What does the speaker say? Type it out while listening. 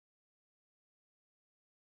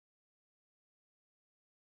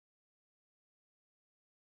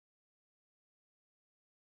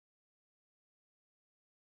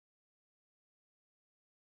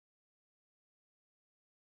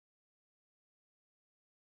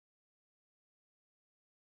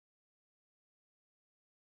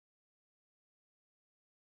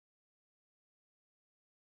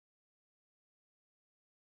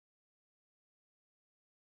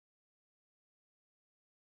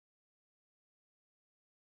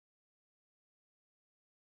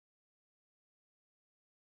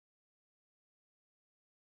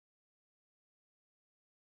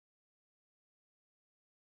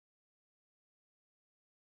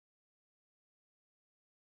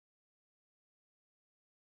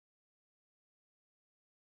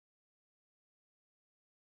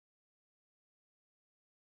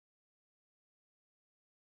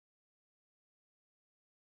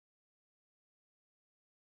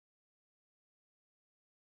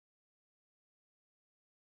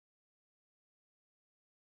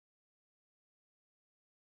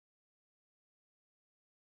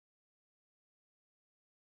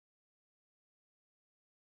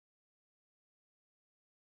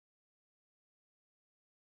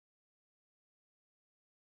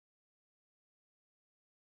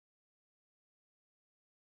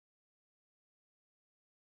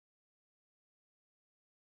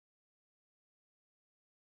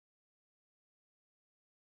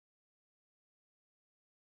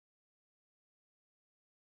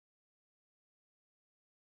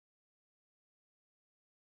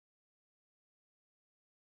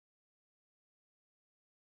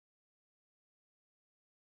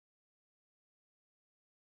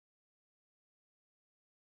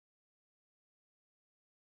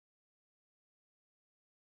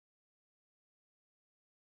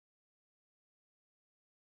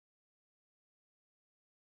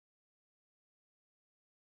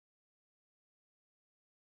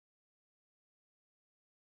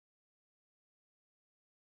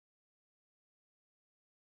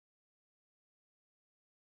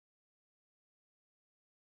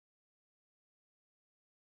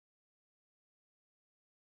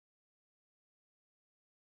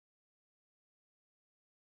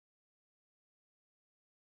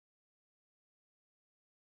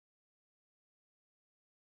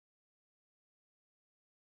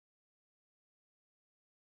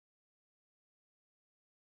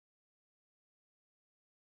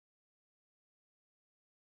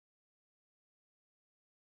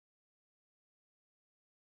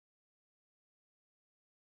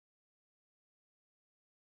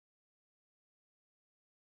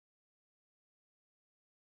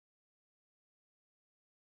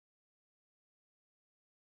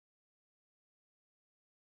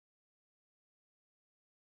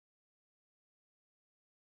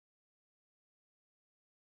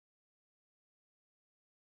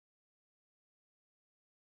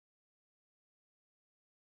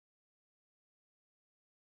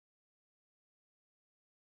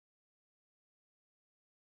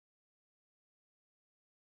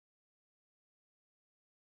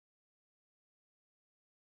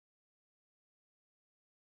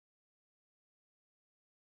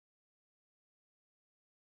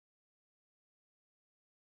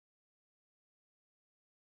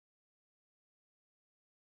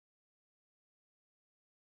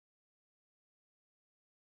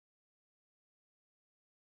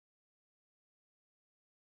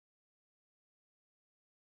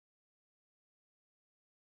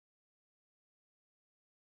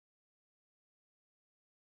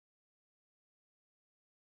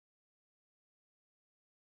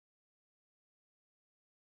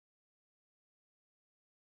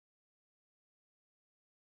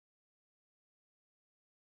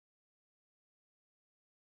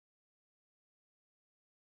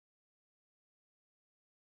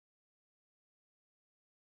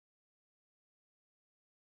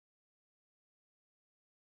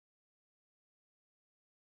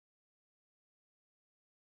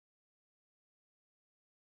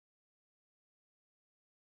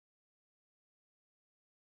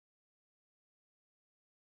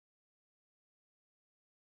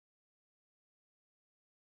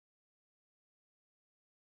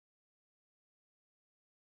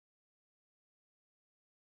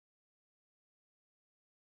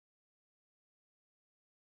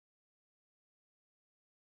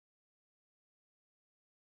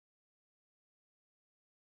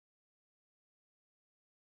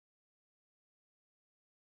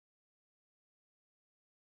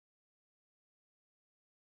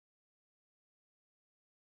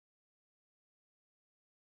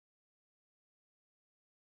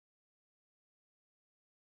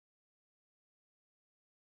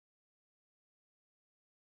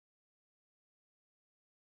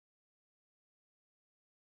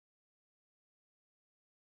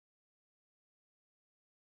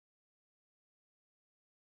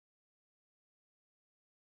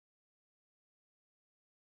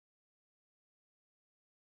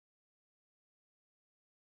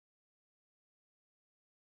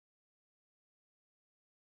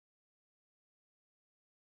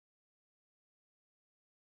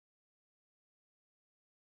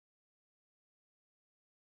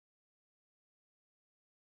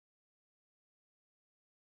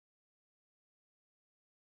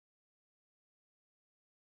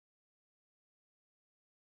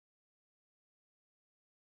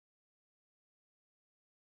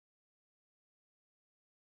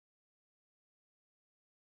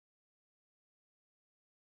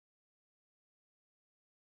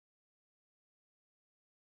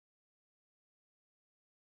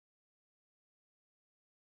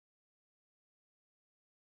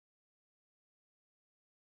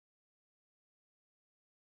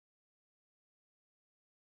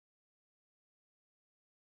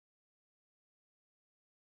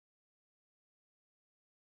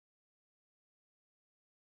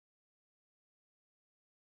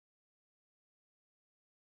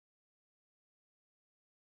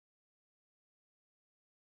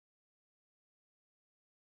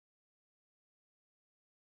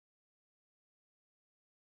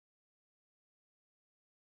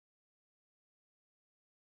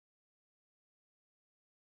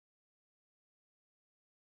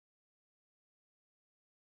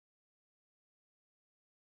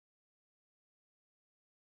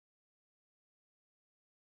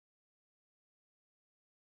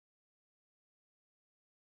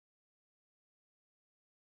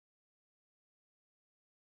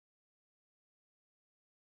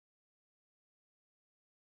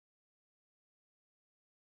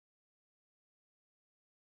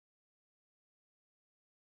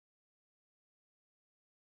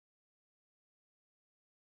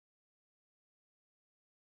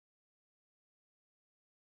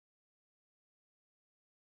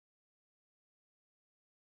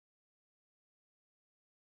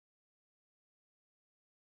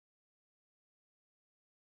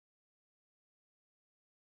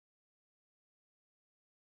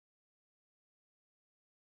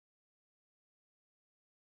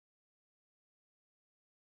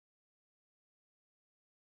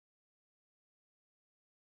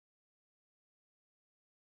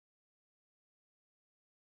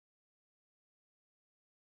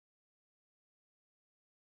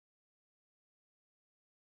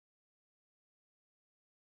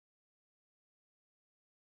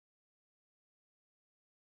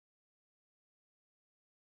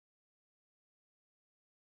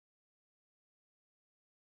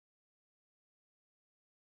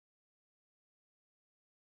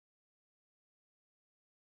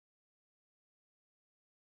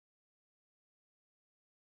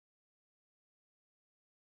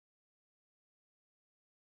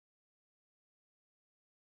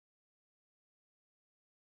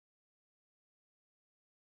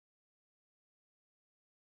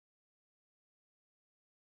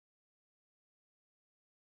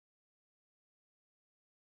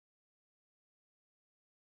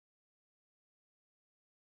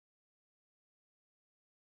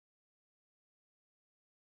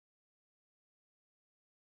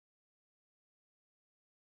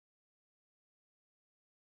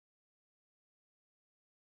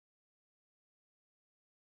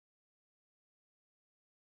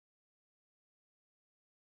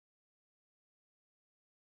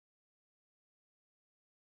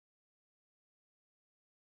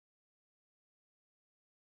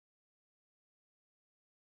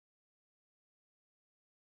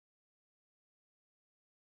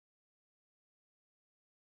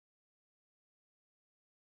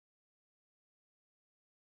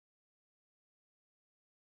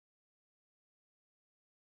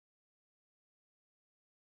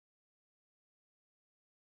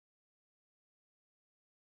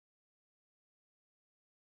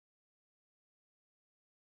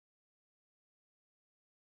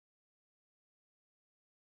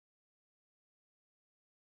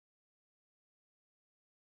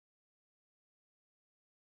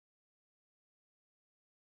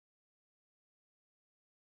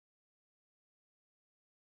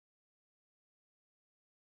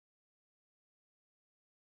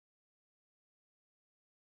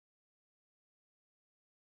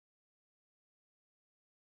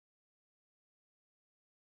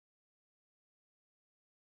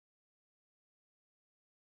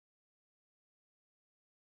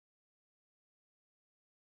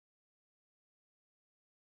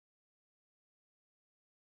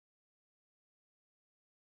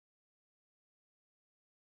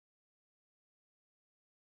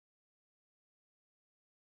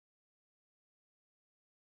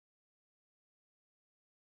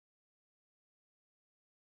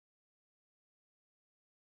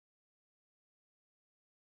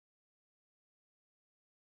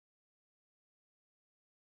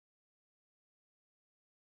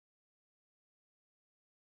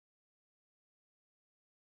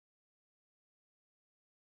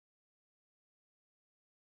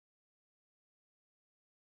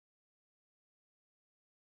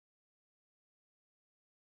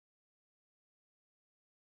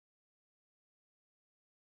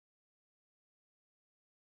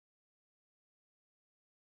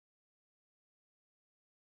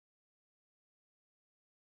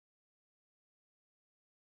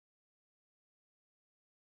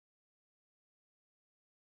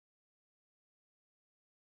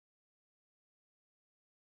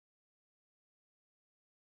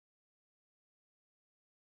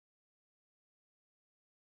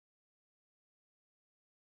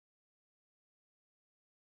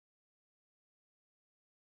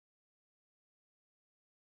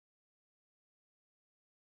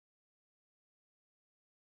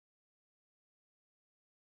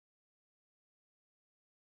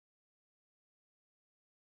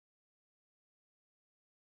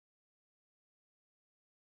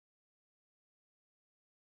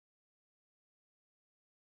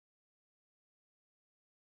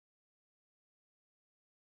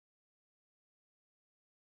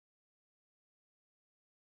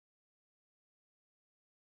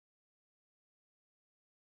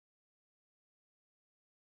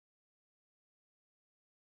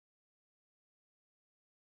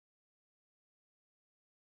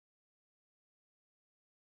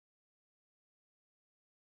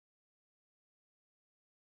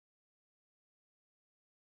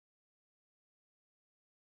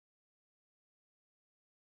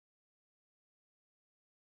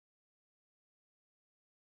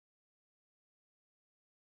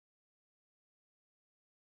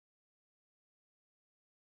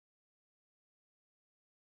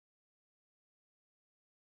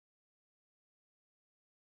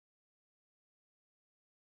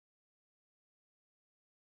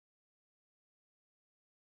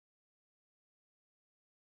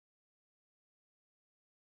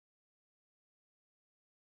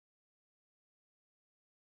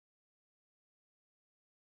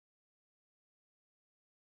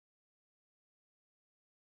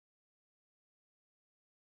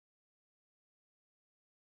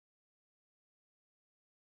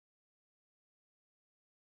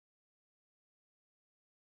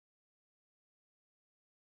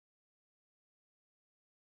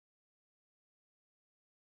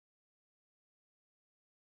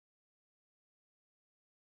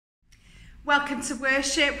Welcome to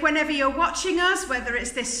worship. Whenever you're watching us, whether it's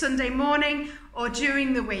this Sunday morning or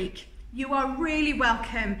during the week, you are really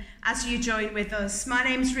welcome as you join with us. My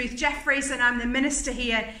name's Ruth Jeffries and I'm the minister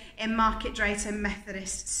here in Market Drayton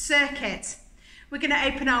Methodist Circuit. We're going to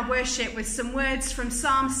open our worship with some words from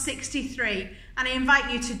Psalm 63, and I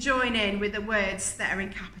invite you to join in with the words that are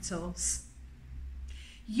in capitals.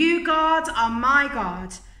 You, God, are my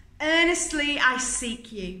God. Earnestly I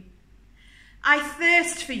seek you. I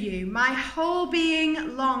thirst for you. My whole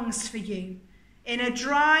being longs for you in a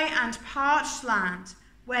dry and parched land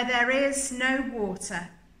where there is no water.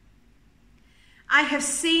 I have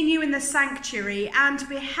seen you in the sanctuary and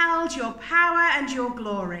beheld your power and your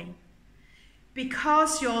glory.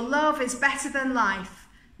 Because your love is better than life,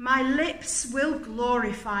 my lips will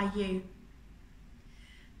glorify you.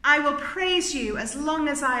 I will praise you as long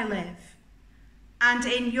as I live, and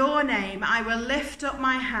in your name I will lift up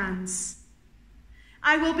my hands.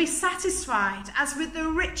 I will be satisfied as with the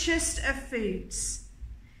richest of foods.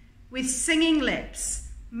 With singing lips,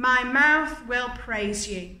 my mouth will praise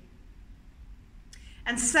you.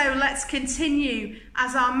 And so let's continue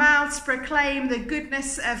as our mouths proclaim the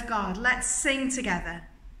goodness of God. Let's sing together.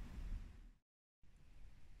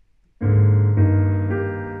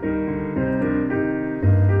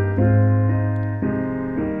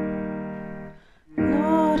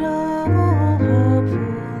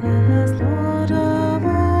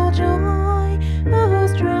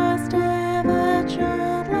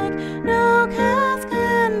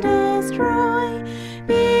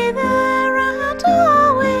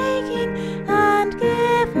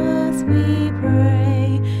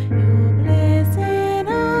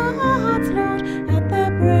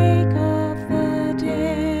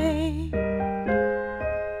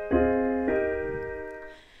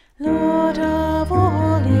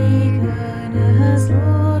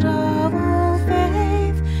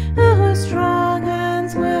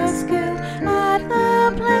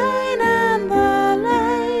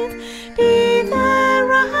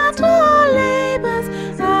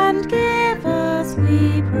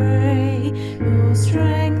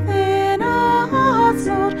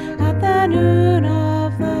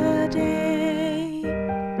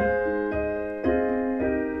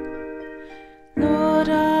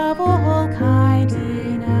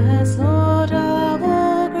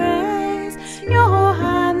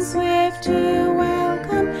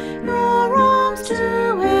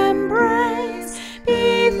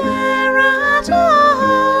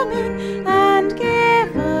 And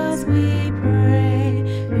give us, we pray,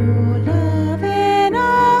 your love in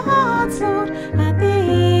our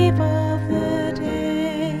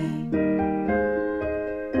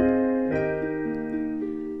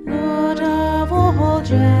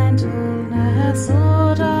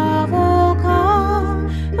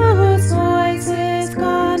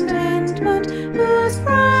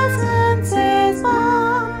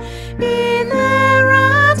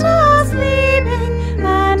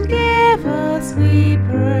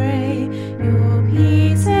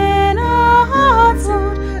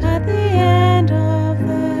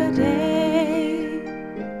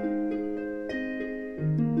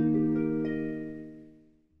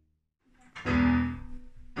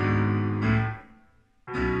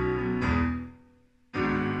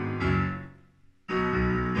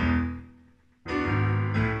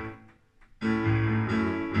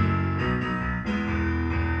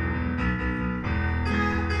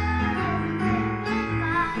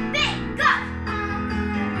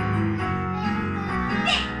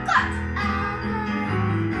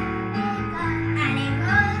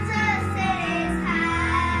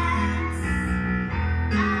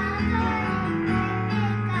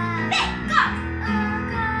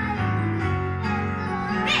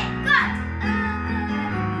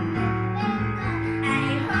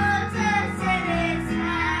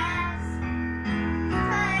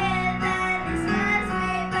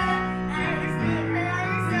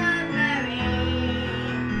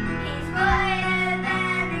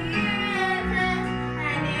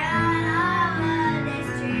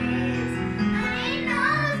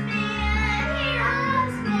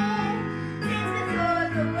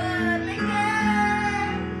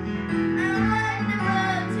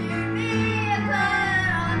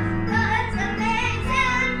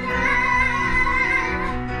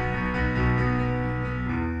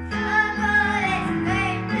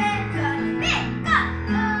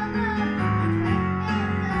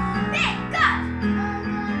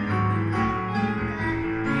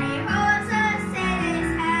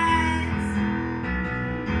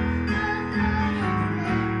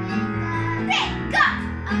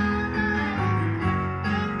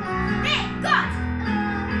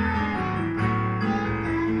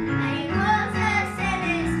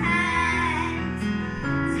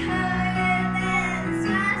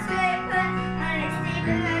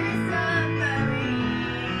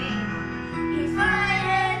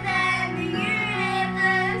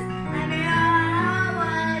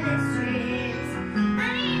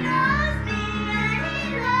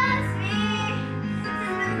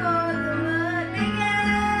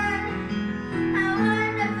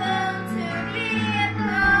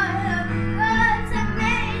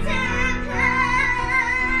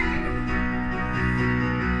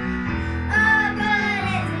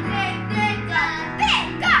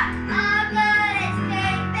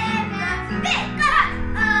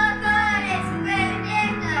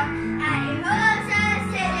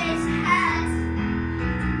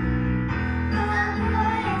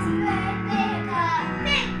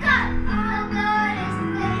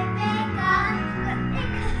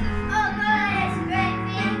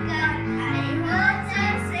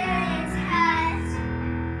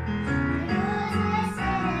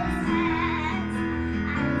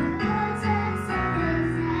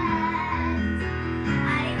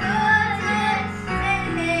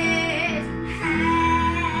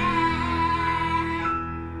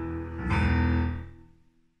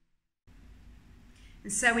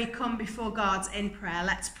so we come before God in prayer.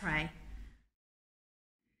 Let's pray.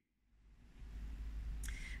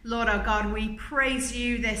 Lord our God, we praise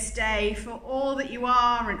you this day for all that you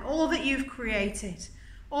are and all that you've created,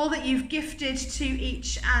 all that you've gifted to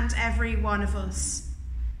each and every one of us.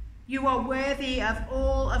 You are worthy of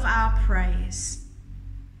all of our praise.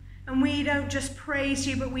 And we don't just praise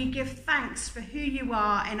you, but we give thanks for who you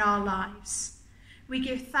are in our lives. We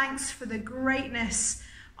give thanks for the greatness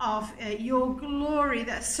of your glory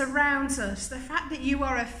that surrounds us, the fact that you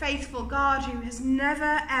are a faithful God who has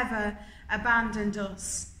never, ever abandoned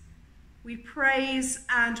us. We praise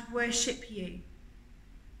and worship you.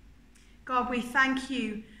 God, we thank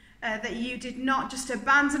you that you did not just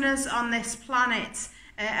abandon us on this planet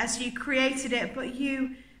as you created it, but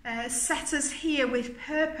you set us here with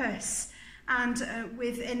purpose and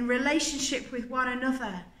in relationship with one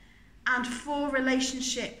another and for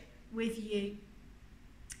relationship with you.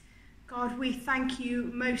 God, we thank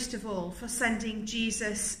you most of all for sending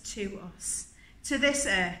Jesus to us, to this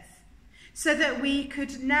earth, so that we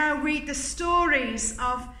could now read the stories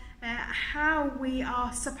of how we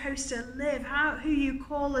are supposed to live, who you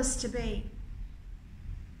call us to be.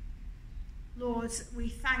 Lord, we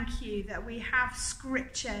thank you that we have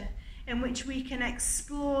scripture in which we can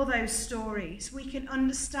explore those stories. We can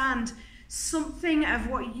understand something of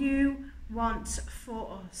what you want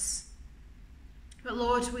for us. But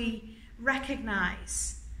Lord, we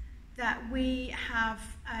recognize that we have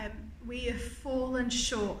fallen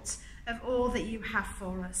short of all that you have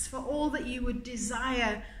for us, for all that you would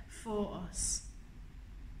desire for us.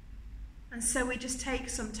 And so we just take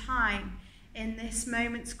some time in this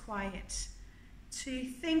moment's quiet to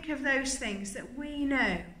think of those things that we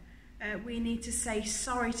know we need to say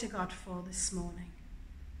sorry to God for this morning.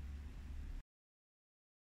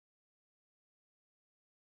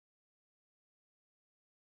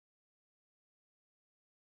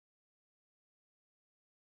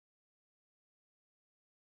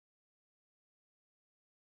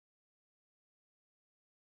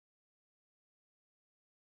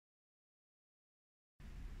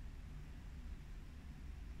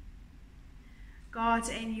 God,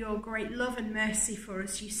 in your great love and mercy for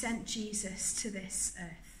us, you sent Jesus to this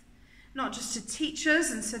earth, not just to teach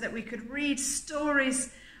us and so that we could read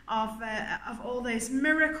stories of all those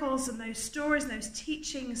miracles and those stories and those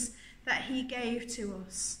teachings that he gave to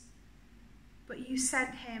us, but you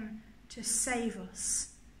sent him to save us,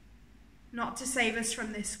 not to save us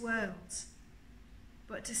from this world,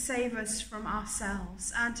 but to save us from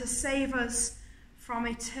ourselves and to save us from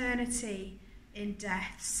eternity in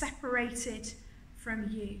death, separated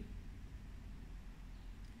from you.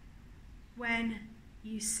 When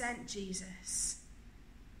you sent Jesus,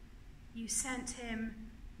 you sent him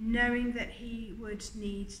knowing that he would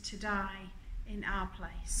need to die in our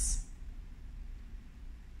place,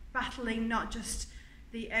 battling not just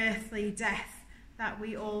the earthly death that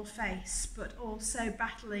we all face, but also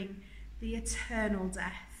battling the eternal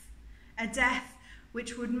death, a death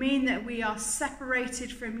which would mean that we are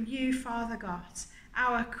separated from you, Father God,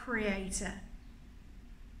 our Creator.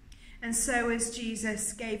 And so as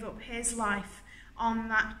Jesus gave up his life on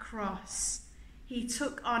that cross, he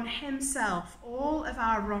took on himself all of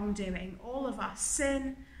our wrongdoing, all of our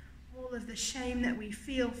sin, all of the shame that we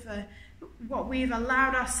feel for what we've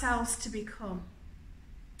allowed ourselves to become.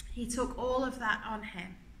 He took all of that on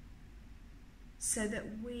him so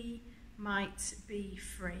that we might be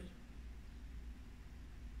free.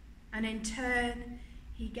 And in turn,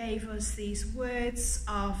 he gave us these words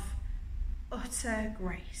of utter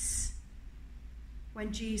grace.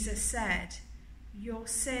 When Jesus said, "Your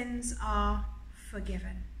sins are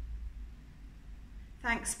forgiven."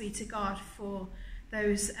 Thanks be to God for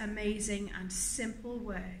those amazing and simple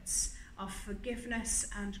words of forgiveness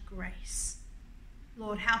and grace.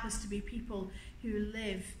 Lord, help us to be people who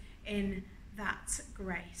live in that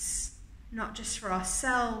grace, not just for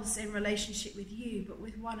ourselves in relationship with you, but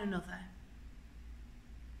with one another.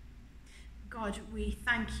 God, we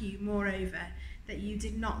thank you, moreover, that you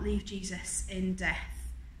did not leave Jesus in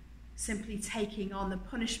death, simply taking on the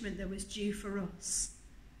punishment that was due for us.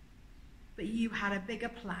 But you had a bigger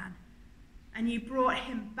plan, and you brought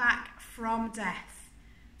him back from death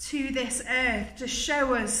to this earth to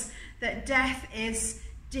show us that death is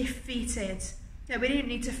defeated, that we didn't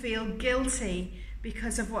need to feel guilty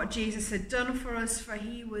because of what Jesus had done for us, for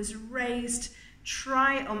he was raised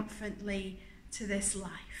triumphantly to this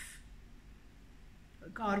life.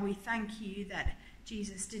 But God, we thank you that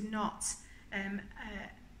Jesus did not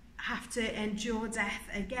have to endure death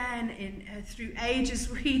again through ages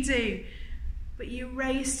we do, but you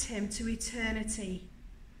raised him to eternity,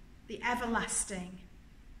 the everlasting.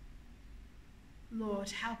 Lord,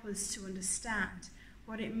 help us to understand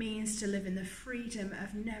what it means to live in the freedom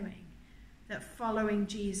of knowing that following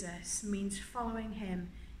Jesus means following him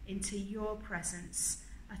into your presence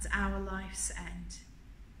at our life's end.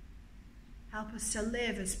 Help us to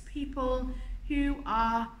live as people who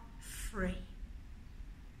are free,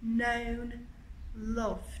 known,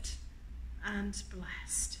 loved, and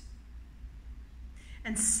blessed.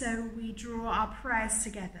 And so we draw our prayers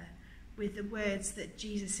together with the words that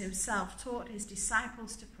Jesus himself taught his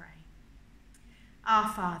disciples to pray. Our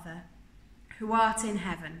Father, who art in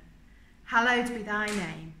heaven, hallowed be thy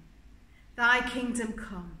name. Thy kingdom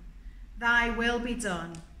come, thy will be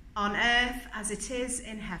done, on earth as it is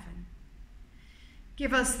in heaven.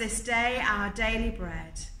 Give us this day our daily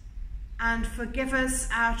bread, and forgive us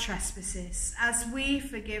our trespasses, as we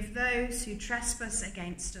forgive those who trespass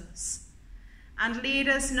against us. And lead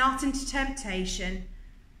us not into temptation,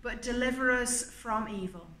 but deliver us from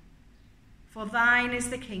evil. For thine is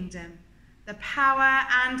the kingdom, the power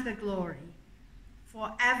and the glory,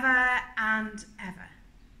 forever and ever.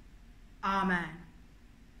 Amen.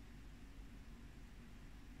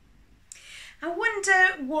 I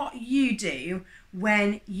wonder what you do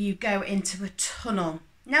when you go into a tunnel.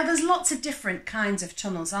 Now, there's lots of different kinds of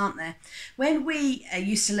tunnels, aren't there? When we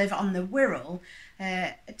used to live on the Wirral,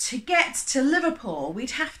 to get to Liverpool,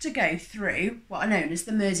 we'd have to go through what are known as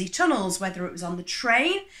the Mersey tunnels, whether it was on the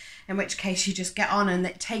train, in which case you just get on and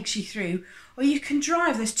it takes you through, or you can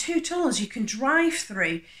drive. There's two tunnels you can drive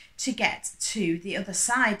through to get to the other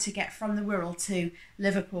side, to get from the Wirral to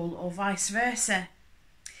Liverpool or vice versa.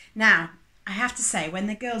 Now, I have to say, when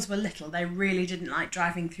the girls were little, they really didn't like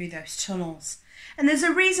driving through those tunnels. And there's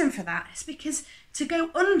a reason for that. It's because to go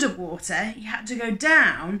underwater, you had to go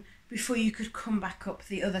down before you could come back up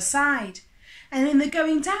the other side. And in the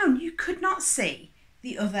going down, you could not see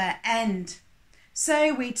the other end.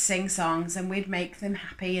 So we'd sing songs and we'd make them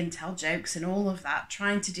happy and tell jokes and all of that,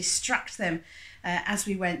 trying to distract them as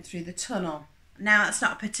we went through the tunnel. Now, it's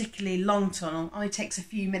not a particularly long tunnel. It only takes a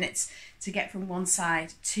few minutes to get from one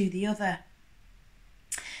side to the other.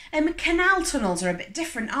 Canal tunnels are a bit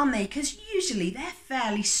different, aren't they? Because usually they're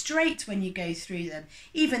fairly straight when you go through them.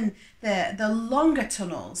 Even the longer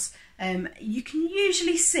tunnels, you can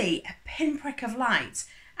usually see a pinprick of light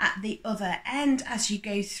at the other end as you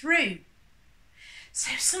go through.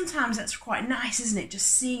 So sometimes that's quite nice, isn't it? Just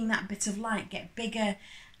seeing that bit of light get bigger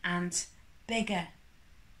and bigger.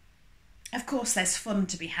 Of course, there's fun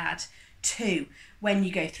to be had too when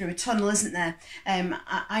you go through a tunnel, isn't there?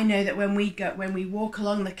 I know that when we walk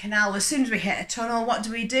along the canal, as soon as we hit a tunnel, what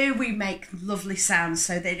do? We make lovely sounds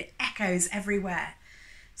so that it echoes everywhere.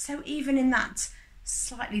 So even in that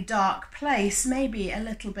slightly dark place, maybe a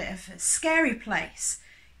little bit of a scary place,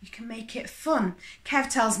 you can make it fun. Kev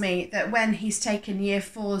tells me that when he's taken year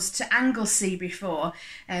 4s to Anglesey before,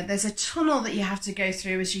 there's a tunnel that you have to go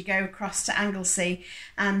through as you go across to Anglesey,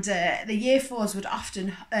 and the year 4s would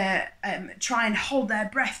often try and hold their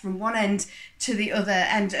breath from one end to the other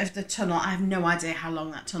end of the tunnel. I have no idea how long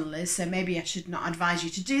that tunnel is, so maybe I should not advise you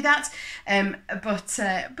to do that,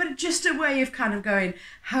 but just a way of kind of going,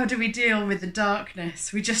 how do we deal with the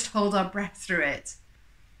darkness? We just hold our breath through it.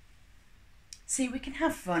 See, we can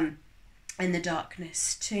have fun in the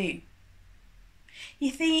darkness too.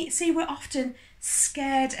 See, we're often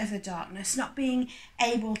scared of the darkness, not being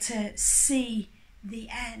able to see the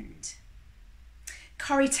end.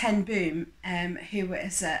 Corrie ten Boom, who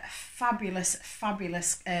is a fabulous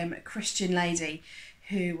Christian lady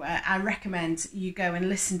who I recommend you go and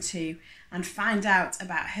listen to and find out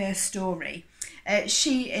about her story.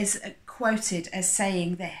 She is quoted as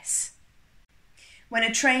saying this: "When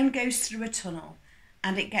a train goes through a tunnel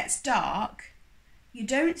and it gets dark, you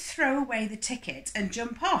don't throw away the ticket and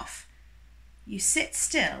jump off. You sit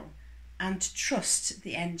still and trust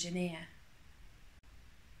the engineer."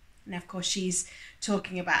 And of course, she's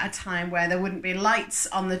talking about a time where there wouldn't be lights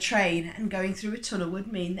on the train, and going through a tunnel would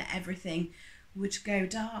mean that everything would go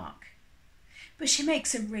dark. But she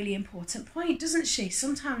makes a really important point, doesn't she?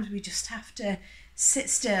 Sometimes we just have to sit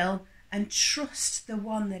still and trust the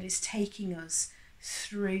one that is taking us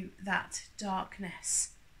through that darkness.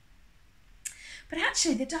 But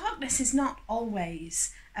actually, the darkness is not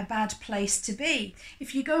always a bad place to be.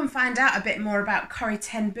 If you go and find out a bit more about Corrie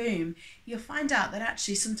ten Boom, you'll find out that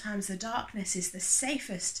actually sometimes the darkness is the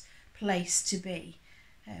safest place to be.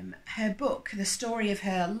 Her book, the story of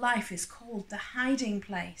her life, is called The Hiding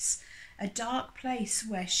Place, a dark place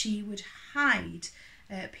where she would hide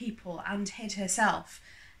people and hid herself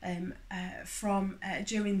from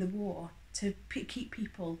during the war, to keep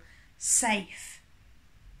people safe.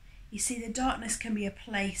 You see, the darkness can be a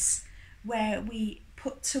place where we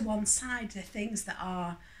put to one side the things that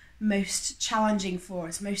are most challenging for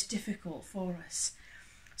us, most difficult for us.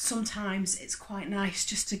 Sometimes it's quite nice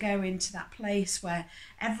just to go into that place where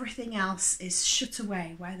everything else is shut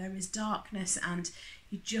away, where there is darkness, and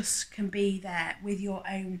you just can be there with your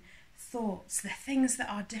own thoughts. The things that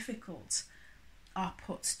are difficult are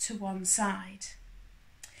put to one side.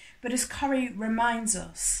 But as Corrie reminds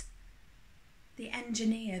us, the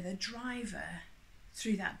engineer, the driver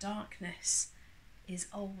through that darkness is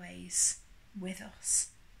always with us,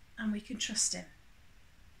 and we can trust him.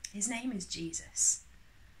 His name is Jesus.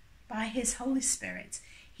 By his Holy Spirit,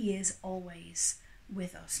 he is always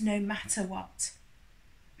with us, no matter what.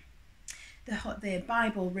 The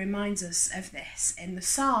Bible reminds us of this in the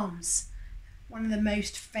Psalms, one of the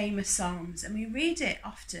most famous Psalms, and we read it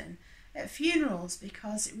often at funerals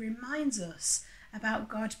because it reminds us about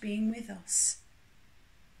God being with us.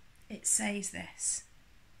 It says this: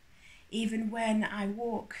 "Even when I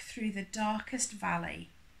walk through the darkest valley,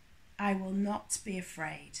 I will not be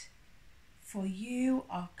afraid, for you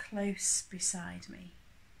are close beside me."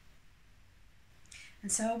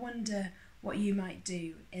 And so I wonder what you might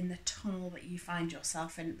do in the tunnel that you find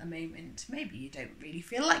yourself in at the moment. Maybe you don't really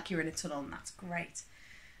feel like you're in a tunnel, and that's great.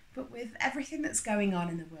 But with everything that's going on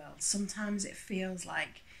in the world, sometimes it feels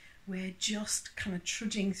like we're just kind of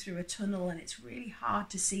trudging through a tunnel, and it's really hard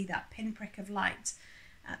to see that pinprick of light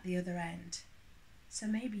at the other end. So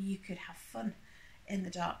maybe you could have fun in the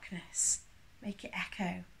darkness, make it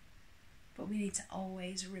echo. But we need to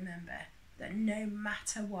always remember that no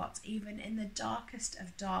matter what, even in the darkest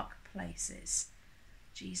of dark places,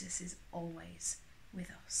 Jesus is always with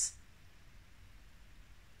us.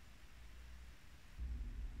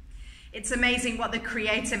 It's amazing what the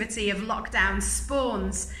creativity of lockdown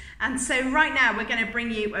spawns. And so right now we're going to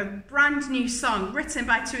bring you a brand new song written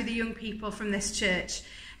by two of the young people from this church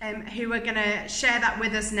who are going to share that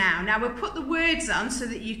with us now. Now we'll put the words on so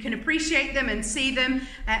that you can appreciate them and see them.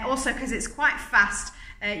 Also because it's quite fast,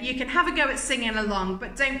 you can have a go at singing along,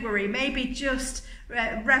 but don't worry, maybe just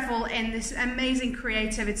revel in this amazing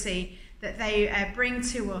creativity that they bring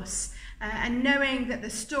to us, and knowing that the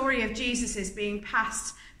story of Jesus is being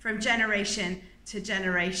passed from generation to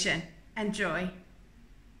generation. Enjoy.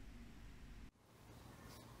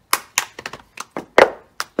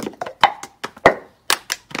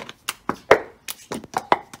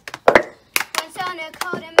 Once on a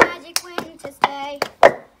cold and magic winter's day,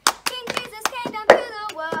 King Jesus came down to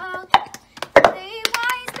the world. The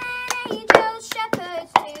wise men, angels,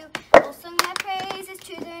 shepherds too, all sung their praises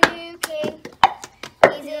to the new King.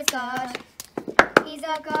 He's our God, he's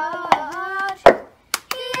our God.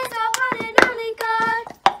 He is our one and only God.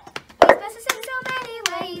 He's blessed us in so many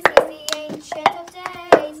ways. He's the ancient of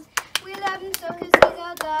days. We love him so 'cause he's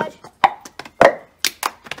our God.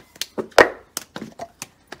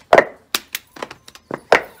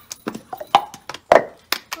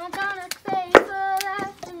 Once on a fateful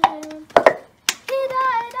afternoon, he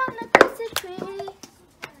died on the blessed tree,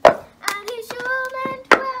 and he sure meant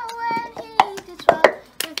well when he did swell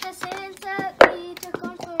with the sins that we took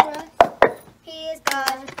on for us. He is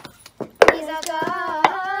God, he's our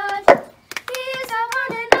God, he is our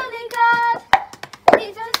one and only God.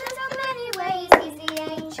 He's us in so many ways, he's the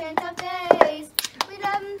ancient of days. We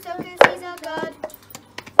love him so 'cause he's our God.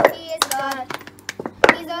 He is God,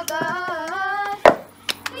 he's our God.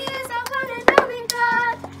 He is our one and only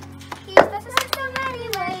God. He's blessed us in so many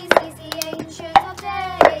ways. He's the ancient of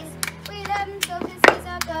days. We love him so 'cause he's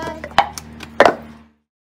our God.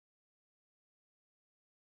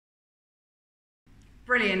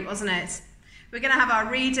 Brilliant, wasn't it? We're going to have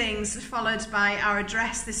our readings followed by our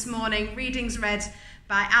address this morning. Readings read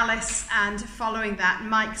by Alice, and following that,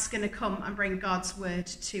 Mike's going to come and bring God's word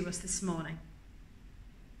to us this morning.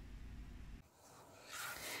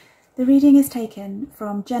 The reading is taken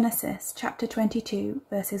from Genesis chapter 22,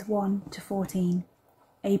 verses 1 to 14.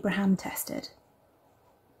 Abraham tested.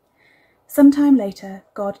 Sometime later,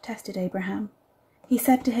 God tested Abraham. He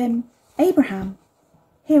said to him, "Abraham."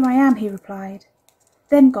 "Here I am," he replied.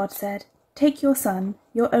 Then God said, "Take your son,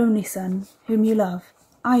 your only son, whom you love,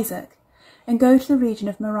 Isaac, and go to the region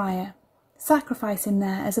of Moriah. Sacrifice him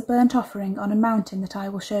there as a burnt offering on a mountain that I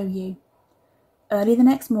will show you." Early the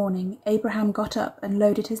next morning, Abraham got up and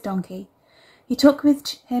loaded his donkey. He took with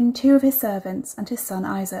him 2 of his servants and his son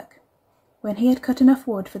Isaac. When he had cut enough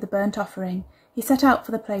wood for the burnt offering, he set out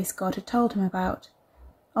for the place God had told him about.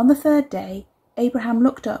 On the 3rd day, Abraham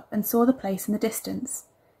looked up and saw the place in the distance.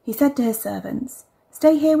 He said to his servants,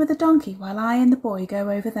 "Stay here with the donkey while I and the boy go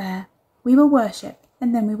over there. We will worship,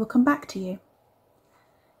 and then we will come back to you."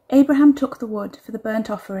 Abraham took the wood for the burnt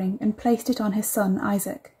offering and placed it on his son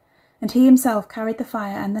Isaac, and he himself carried the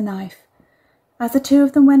fire and the knife. As the two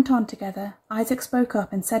of them went on together, Isaac spoke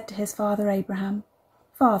up and said to his father Abraham,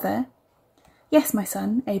 "Father?" "Yes, my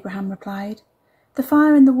son," Abraham replied. "The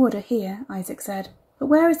fire and the wood are here," Isaac said, "but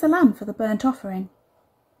where is the lamb for the burnt offering?"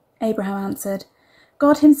 Abraham answered,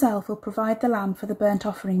 "God himself will provide the lamb for the burnt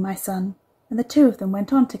offering, my son." And the two of them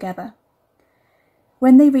went on together.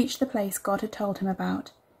 When they reached the place God had told him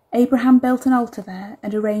about, Abraham built an altar there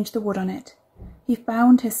and arranged the wood on it. He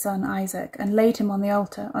bound his son Isaac and laid him on the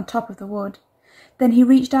altar on top of the wood. Then he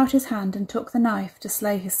reached out his hand and took the knife to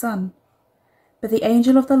slay his son. But the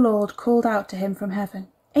angel of the Lord called out to him from heaven,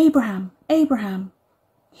 "Abraham, Abraham!"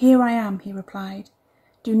 "Here I am," he replied.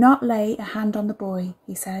 "Do not lay a hand on the boy,"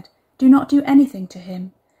 he said. "Do not do anything to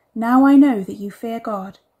him. Now I know that you fear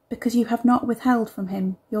God, because you have not withheld from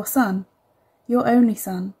him your son, your only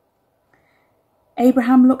son."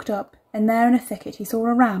 Abraham looked up, and there in a thicket he saw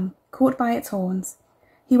a ram, caught by its horns.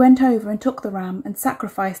 He went over and took the ram and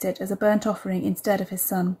sacrificed it as a burnt offering instead of his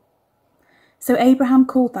son. So Abraham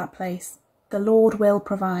called that place, "The Lord will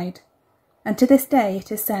provide." And to this day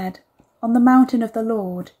it is said, "On the mountain of the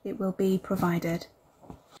Lord it will be provided."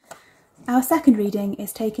 Our second reading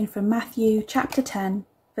is taken from Matthew chapter 10,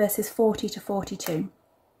 verses 40 to 42.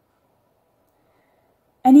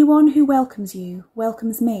 "Anyone who welcomes you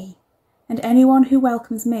welcomes me, and anyone who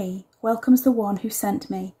welcomes me welcomes the one who sent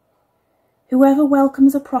me. Whoever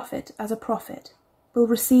welcomes a prophet as a prophet will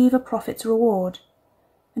receive a prophet's reward,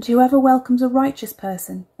 and whoever welcomes a righteous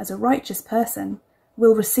person as a righteous person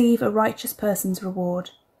will receive a righteous person's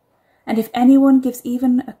reward. And if anyone gives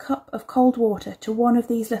even a cup of cold water to one of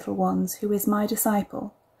these little ones who is my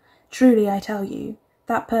disciple, truly I tell you,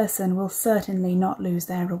 that person will certainly not lose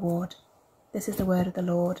their reward." This is the word of the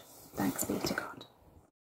Lord. Thanks be to God.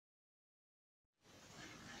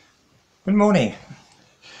 Good morning.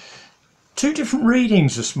 Two different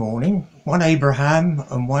readings this morning, one Abraham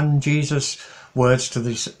and one Jesus' words to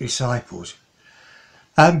the disciples.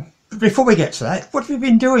 Before we get to that, what have you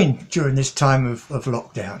been doing during this time of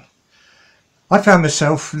lockdown? I found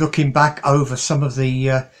myself looking back over some of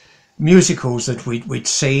the musicals that we'd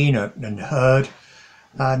seen and heard,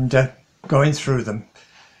 and going through them.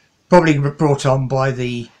 Probably brought on by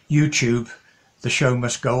the YouTube The Show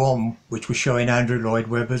Must Go On, which was showing Andrew Lloyd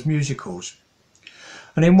Webber's musicals.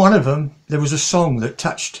 And in one of them, there was a song that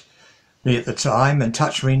touched me at the time and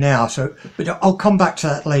touched me now. But I'll come back to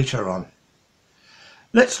that later on.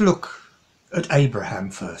 Let's look at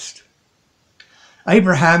Abraham first.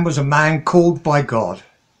 Abraham was a man called by God.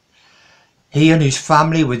 He and his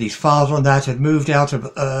family, with his father and that, had moved out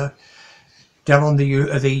of down on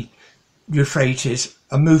the Euphrates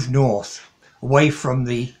and moved north, away from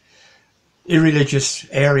the irreligious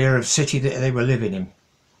area of city that they were living in.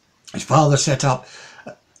 His father set up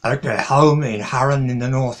a home in Haran in the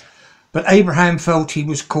north, but Abraham felt he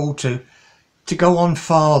was called to go on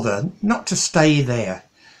farther, not to stay there.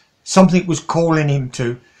 Something was calling him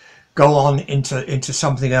to go on into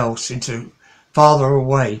something else, into farther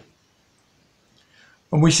away.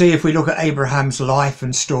 And we see, if we look at Abraham's life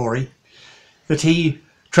and story, that he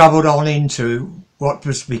travelled on into what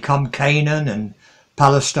was to become Canaan and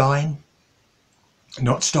Palestine,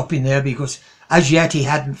 not stopping there because as yet he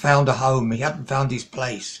hadn't found a home, he hadn't found his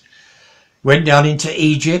place. Went down into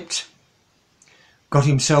Egypt, got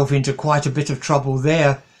himself into quite a bit of trouble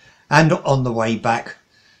there and on the way back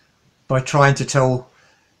by trying to tell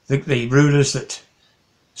the rulers that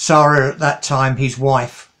Sarah, at that time his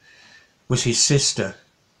wife, was his sister.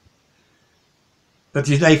 But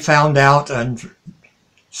they found out and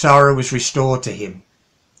Sarah was restored to him.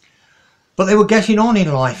 But they were getting on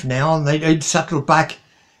in life now, and they'd settled back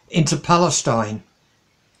into Palestine.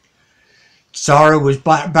 Sarah was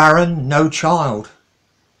barren, no child.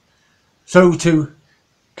 So to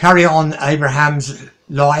carry on Abraham's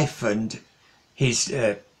life and his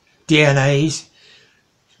DNAs,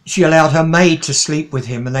 she allowed her maid to sleep with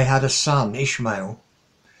him, and they had a son, Ishmael.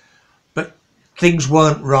 But things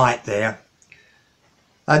weren't right there.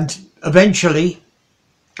 And eventually,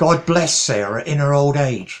 God blessed Sarah in her old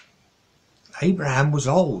age. Abraham was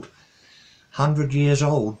old, 100 years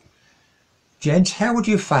old. Gents, how would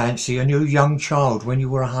you fancy a new young child when you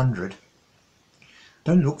were 100?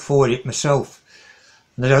 Don't look forward to it myself,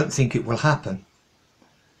 and I don't think it will happen.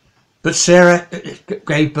 But Sarah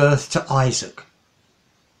gave birth to Isaac.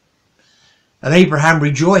 And Abraham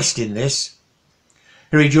rejoiced in this.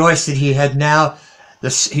 He rejoiced that he had now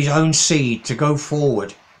his own seed to go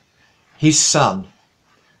forward, his son.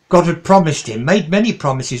 God had promised him, made many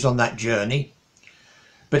promises on that journey,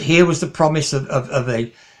 but here was the promise of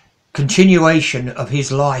a continuation of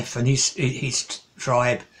his life and his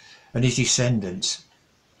tribe and his descendants.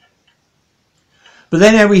 But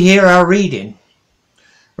then we hear our reading.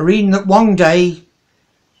 A reading that one day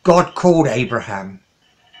God called Abraham.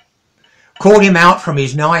 Called him out from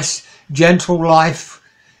his nice, gentle life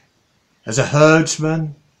as a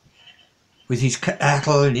herdsman with his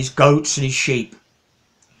cattle and his goats and his sheep.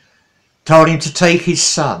 Told him to take his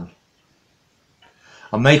son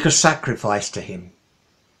and make a sacrifice to him.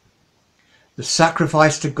 The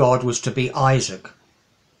sacrifice to God was to be Isaac.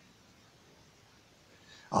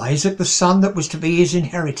 Isaac, the son that was to be his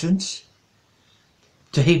inheritance,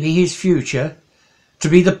 to be his future, to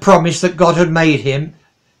be the promise that God had made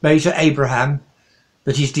to Abraham,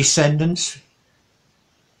 that his descendants.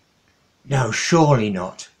 No, surely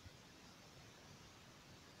not.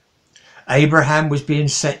 Abraham was being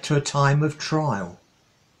set to a time of trial.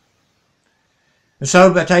 And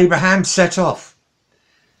so, but Abraham set off.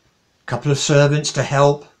 A couple of servants to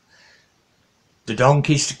help, the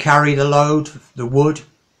donkeys to carry the load, the wood.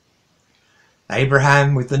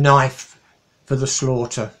 Abraham with the knife for the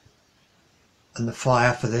slaughter and the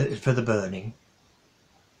fire for the burning.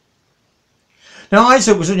 Now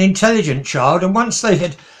Isaac was an intelligent child, and once they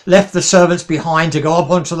had left the servants behind to go up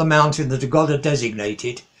onto the mountain that God had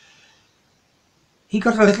designated, he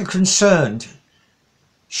got a little concerned.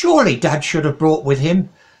 Surely Dad should have brought with him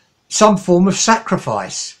some form of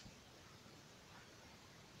sacrifice.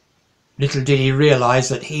 Little did he realise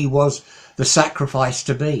that he was the sacrifice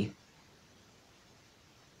to be.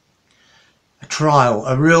 A trial,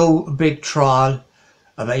 a real big trial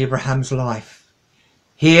of Abraham's life.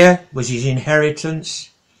 Here was his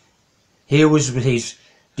inheritance. Here was his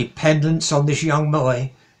dependence on this young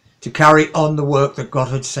boy to carry on the work that God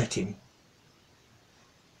had set him.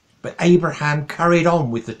 But Abraham carried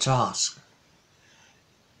on with the task.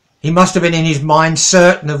 He must have been in his mind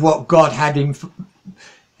certain of what God had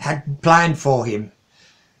planned for him.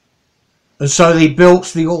 And so they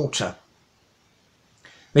built the altar.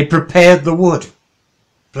 They prepared the wood,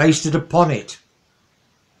 placed it upon it,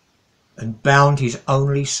 and bound his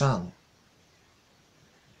only son,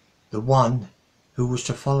 the one who was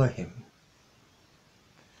to follow him,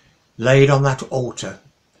 laid on that altar.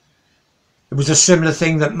 It was a similar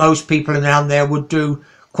thing that most people around there would do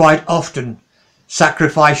quite often,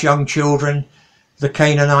 sacrifice young children, the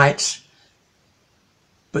Canaanites,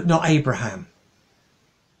 but not Abraham.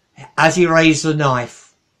 As he raised the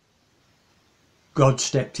knife, God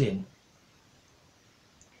stepped in,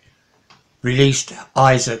 released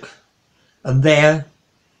Isaac, and there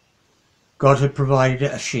God had provided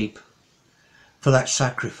a sheep for that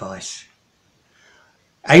sacrifice.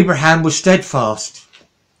 Abraham was steadfast.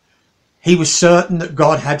 He was certain that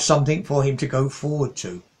God had something for him to go forward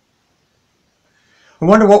to. I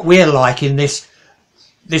wonder what we're like in this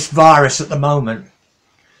virus at the moment.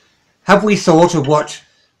 Have we thought of what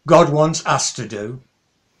God wants us to do?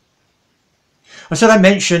 I said I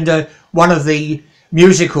mentioned one of the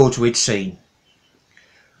musicals we'd seen.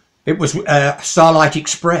 It was Starlight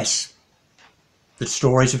Express, the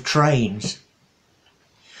stories of trains.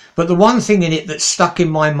 But the one thing in it that stuck in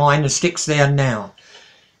my mind and sticks there now,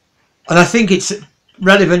 and I think it's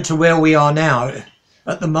relevant to where we are now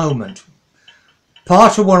at the moment.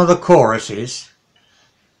 Part of one of the choruses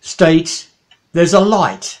states, "There's a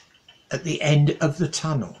light at the end of the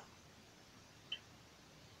tunnel."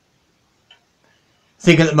 I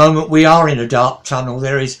think at the moment we are in a dark tunnel.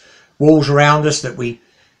 There is walls around us that we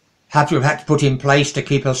have had to put in place to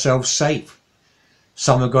keep ourselves safe.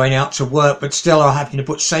 Some are going out to work, but still are having to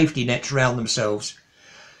put safety nets around themselves.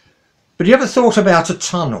 But have you ever thought about a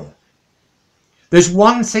tunnel? There's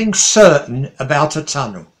one thing certain about a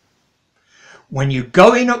tunnel. When you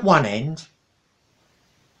go in at one end,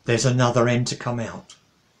 there's another end to come out.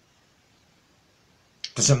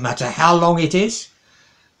 Doesn't matter how long it is,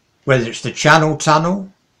 whether it's the Channel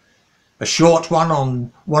Tunnel, a short one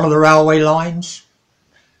on one of the railway lines,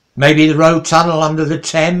 maybe the road tunnel under the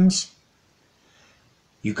Thames.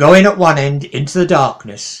 You go in at one end into the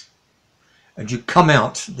darkness, and you come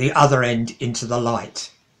out the other end into the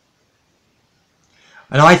light.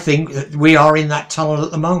 And I think that we are in that tunnel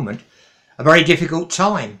at the moment, a very difficult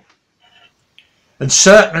time. And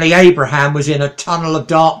certainly Abraham was in a tunnel of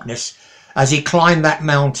darkness as he climbed that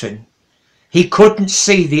mountain. He couldn't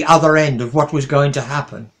see the other end of what was going to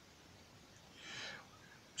happen.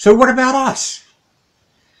 So what about us?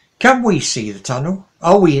 Can we see the tunnel?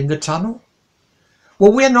 Are we in the tunnel?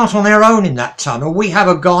 Well, we're not on our own in that tunnel. We have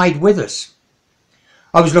a guide with us.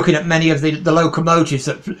 I was looking at many of the locomotives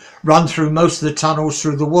that run through most of the tunnels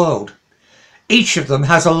through the world. Each of them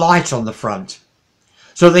has a light on the front,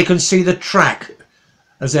 so they can see the track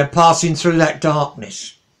as they're passing through that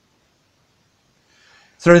darkness.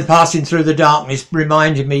 passing through the darkness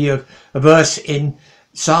reminded me of a verse in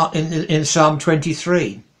Psalm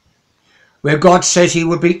 23, where God says he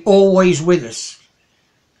would be always with us.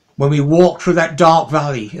 When we walk through that dark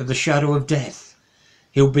valley of the shadow of death,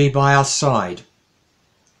 he'll be by our side.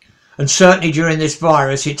 And certainly during this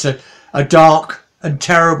virus, it's a dark and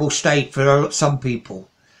terrible state for some people.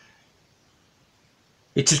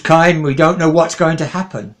 It's a time we don't know what's going to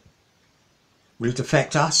happen. Will it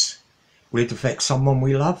affect us? Will it affect someone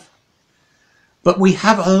we love? But we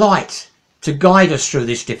have a light to guide us through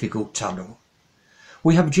this difficult tunnel.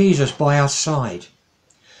 We have Jesus by our side.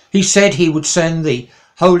 He said he would send the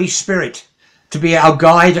Holy Spirit to be our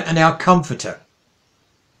guide and our comforter.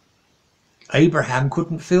 Abraham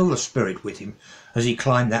couldn't feel the Spirit with him as he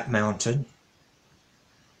climbed that mountain.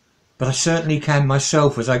 But I certainly can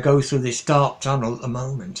myself as I go through this dark tunnel at the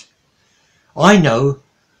moment. I know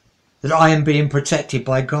that I am being protected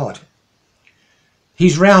by God.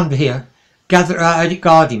 He's round here,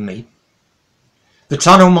 guarding me. The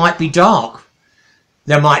tunnel might be dark.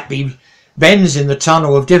 There might be bends in the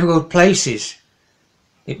tunnel of difficult places.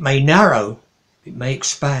 It may narrow, it may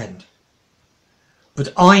expand.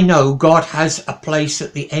 But I know God has a place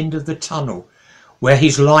at the end of the tunnel where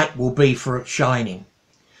his light will be for shining,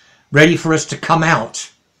 ready for us to come out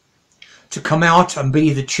and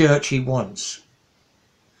be the church he wants.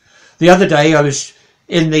 The other day I was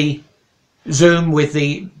in the Zoom with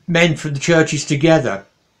the men from the churches together,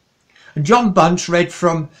 and John Bunce read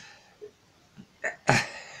from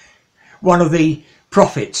one of the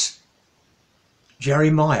prophets,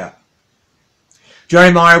 Jeremiah.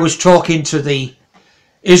 Jeremiah was talking to the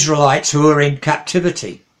Israelites who were in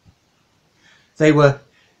captivity. They were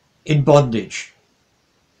in bondage.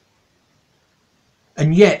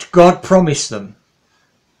 And yet God promised them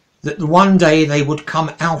that one day they would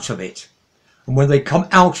come out of it. And when they come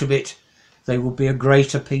out of it, they will be a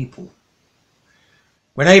greater people.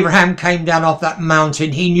 When Abraham came down off that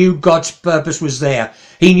mountain, he knew God's purpose was there.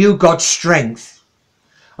 He knew God's strength.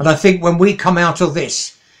 And I think when we come out of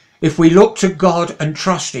this, if we look to God and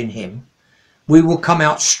trust in him, we will come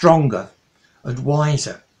out stronger and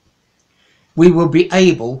wiser. We will be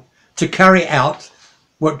able to carry out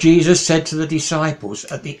what Jesus said to the disciples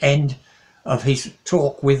at the end of his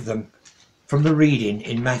talk with them from the reading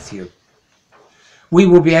in Matthew. We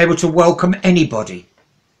will be able to welcome anybody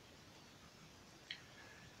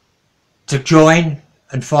to join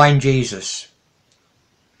and find Jesus,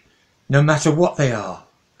 no matter what they are.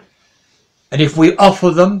 And if we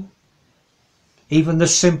offer them even the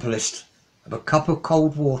simplest of a cup of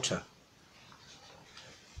cold water,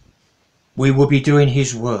 we will be doing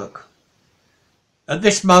his work. At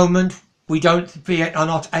this moment, we are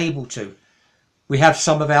not able to. We have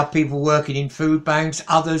some of our people working in food banks,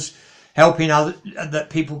 others helping that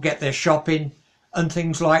people get their shopping and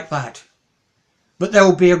things like that. But there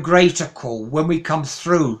will be a greater call when we come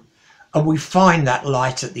through and we find that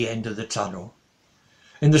light at the end of the tunnel.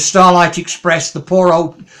 In the Starlight Express, the poor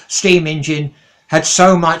old steam engine had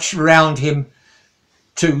so much around him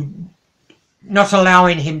to not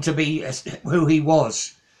allowing him to be who he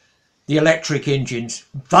was. The electric engines,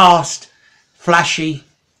 vast, flashy,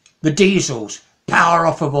 the diesels, power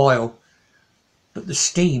off of oil. But the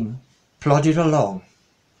steam plodded along.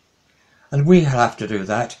 And we have to do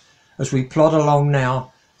that as we plod along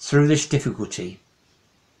now through this difficulty.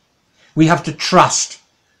 We have to trust,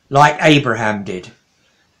 like Abraham did,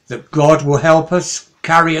 that God will help us,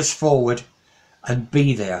 carry us forward and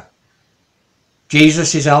be there.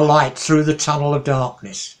 Jesus is our light through the tunnel of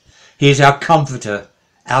darkness. He is our comforter,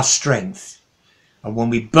 our strength. And when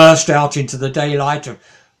we burst out into the daylight,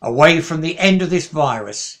 away from the end of this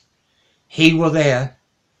virus, he will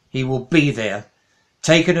be there,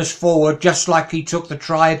 taking us forward just like he took the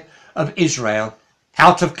tribe of Israel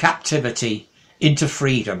out of captivity into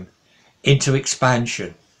freedom, into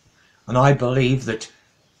expansion. And I believe that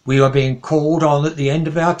we are being called on at the end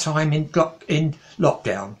of our time in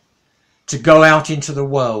lockdown to go out into the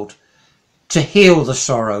world, to heal the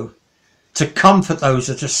sorrow, to comfort those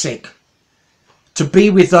that are sick, to be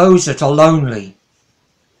with those that are lonely,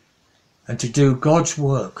 and to do God's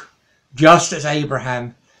work, just as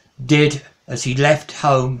Abraham did as he left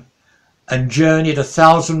home and journeyed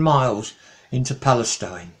 1,000 miles into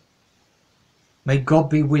Palestine. May God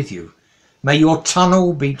be with you. May your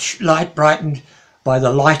tunnel be brightened by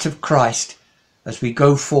the light of Christ as we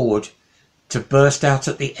go forward to burst out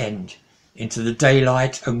at the end into the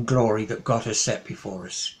daylight and glory that God has set before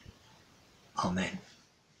us. Amen.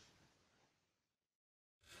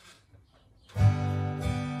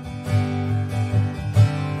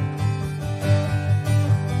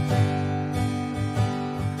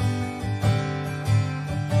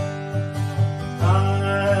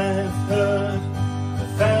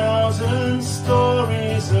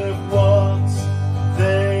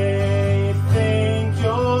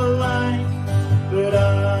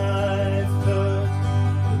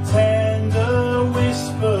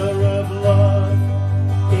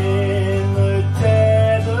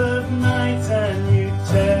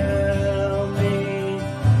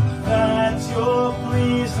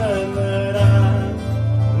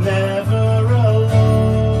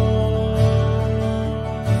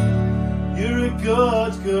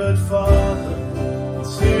 good Father.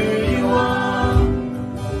 It's who you are.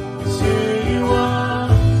 It's who you are.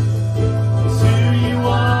 It's who you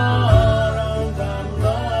are, and I'm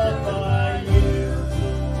loved by you.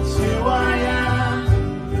 It's who I am.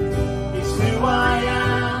 It's who I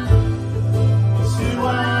am. It's who I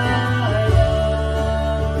am.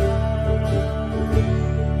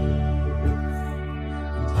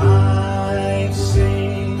 I've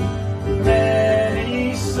seen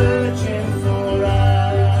many searching for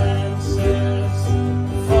answers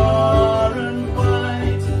far and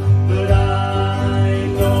wide, but I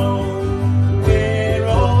know we're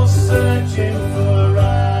all searching for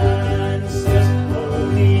answers.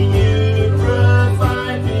 Only you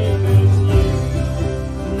provide, because you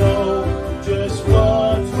know just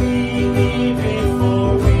what we need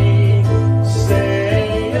before we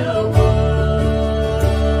say a word.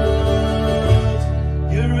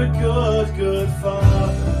 You're a good, good Father.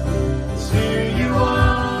 It's who you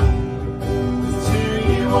are. It's who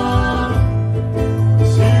you are.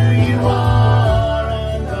 It's who you are,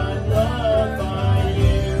 and I'm loved by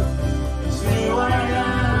you. It's who I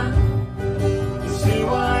am. It's who I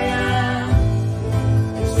am.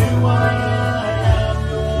 It's who I am.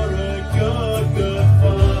 You're a good, good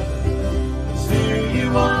Father. It's who you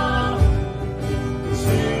are. It's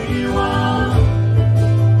who you are.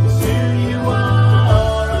 It's who you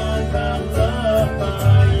are, and I'm loved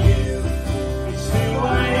by you. It's who I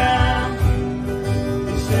am.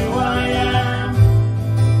 It's who I am.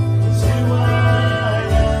 It's who I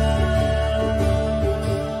am.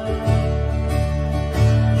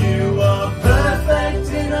 You are perfect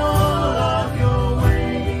in all of your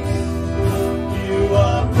ways. You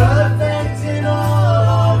are perfect in all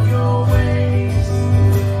of your ways.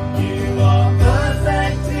 You are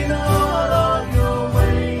perfect in all of your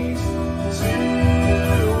ways to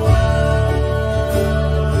us.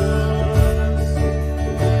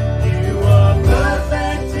 You are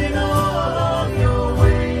perfect in all of your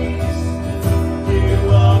ways. You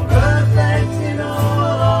are perfect in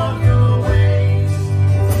all of your ways.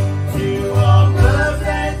 You are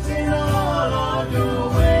perfect in all of your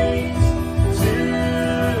ways to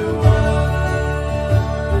us.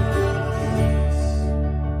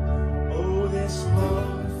 Oh, this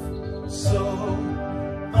love so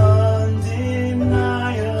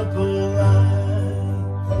undeniable,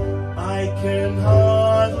 I can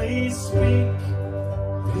hardly speak.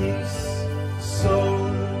 Peace so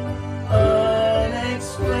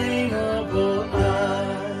unexplainable,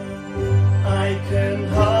 I can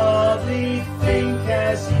hardly think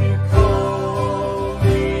as you call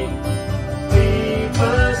me.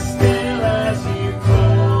 Deeper still as you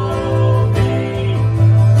call me.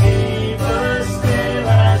 Deeper still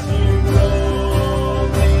as you call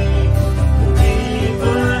me.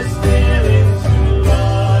 Deeper still into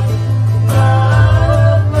love,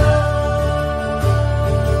 love, love.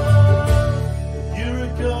 You're a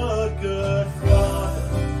good, good Father.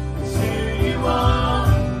 It's who you are.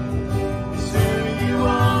 It's who you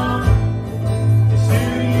are. It's who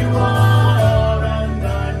you are, and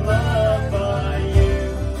I'm loved by you.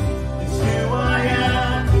 It's who I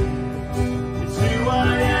am. It's who I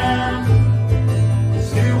am.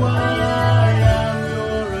 It's who I am.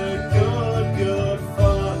 You're a good, good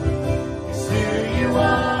Father. It's who you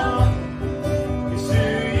are. It's who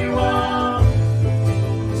you are.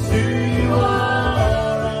 It's who you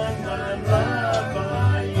are, and I'm loved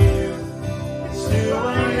by you. It's who I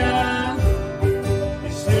am.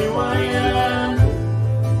 It's who I am.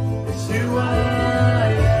 It's who I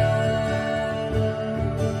am.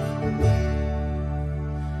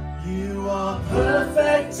 You are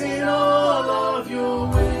perfect in all of your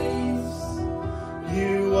ways.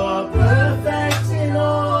 You are perfect in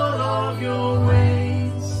all of your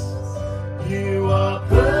ways. You are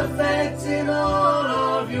perfect in all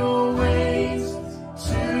of your ways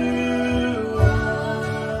to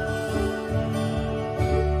us.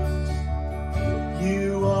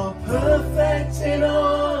 You are perfect in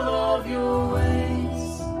all of your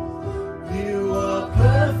ways. You are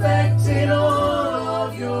perfect in all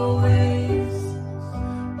of your ways.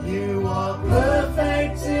 You are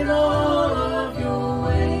perfect in all of your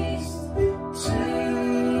ways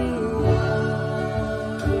to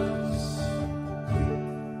us.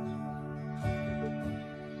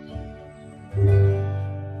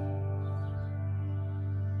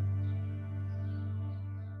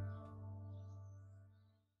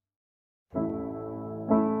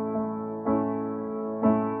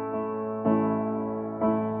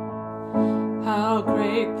 How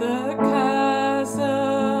great the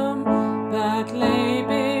chasm that lay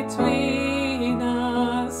between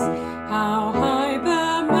us, how high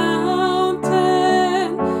the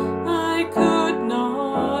mountain I could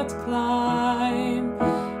not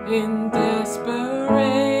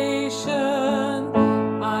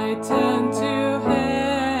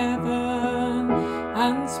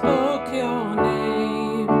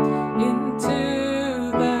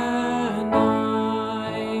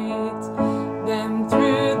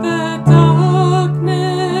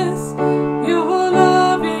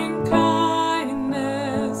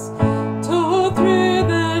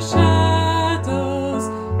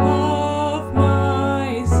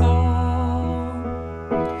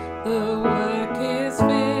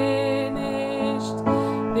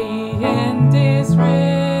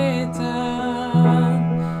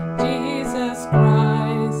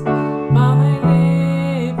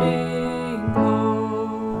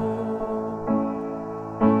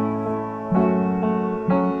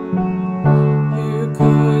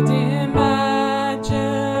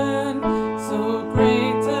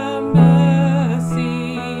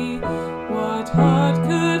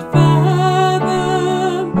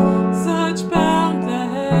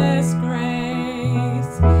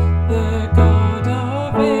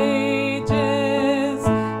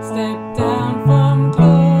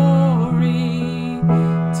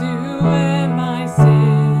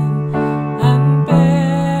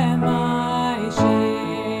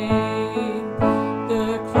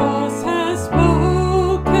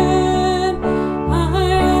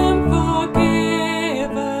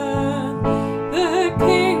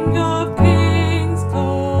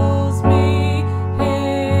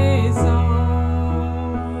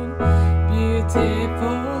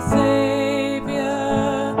faithful Savior,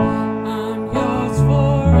 I'm yours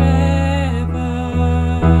forever.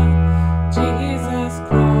 Jesus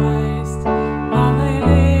Christ, my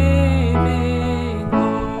living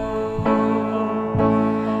hope.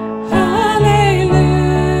 Hallelujah,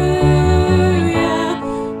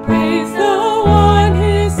 praise the one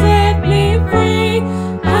who set me free.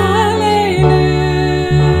 Hallelujah,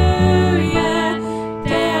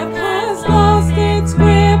 death has lost its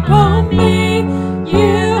grip on me. You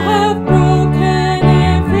have broken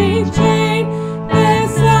every chain.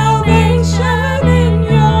 There's salvation in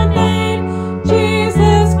your name,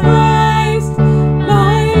 Jesus Christ,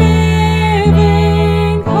 my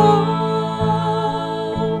living hope.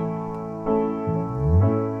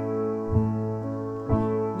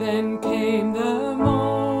 Then came the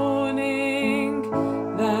morning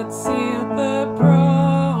that sealed the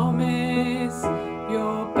promise.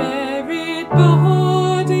 Your buried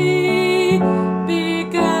body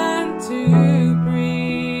began to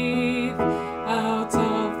breathe. Out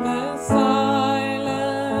of the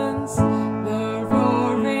silence, the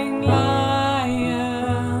roaring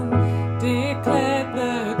lion declared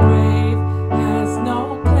the grave has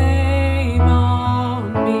no claim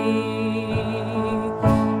on me.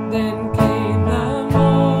 Then came the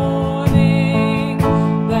morning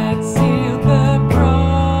that sealed the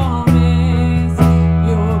promise.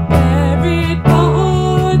 Your buried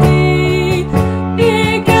body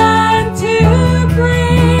began to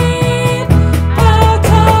breathe. Out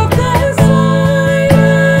of the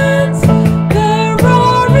silence, the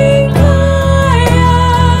roaring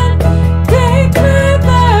lion declared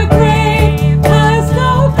the grave has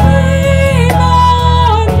no claim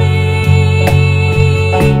on me.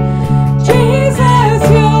 Jesus,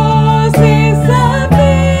 yours is the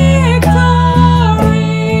victory.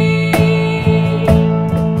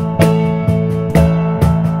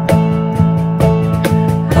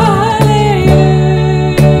 Hallelujah,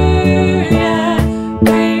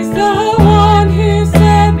 praise the one who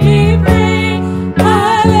set me free.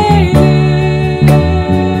 Hallelujah,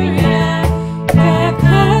 death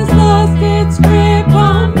has lost its grip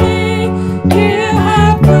on me. You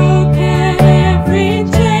have broken every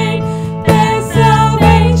chain. There's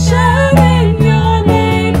salvation in your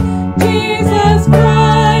name, Jesus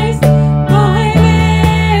Christ, my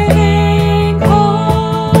living hope.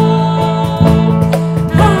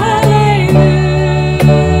 Hallelujah,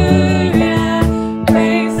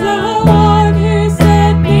 praise the one who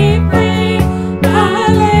set me free.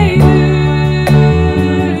 Hallelujah,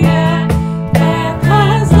 death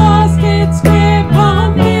has lost its grip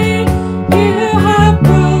on me. You have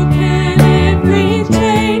broken every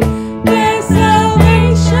chain. There's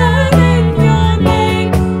salvation in your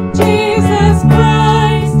name, Jesus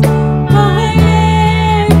Christ, my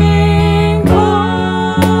living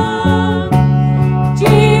hope.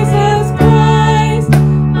 Jesus Christ,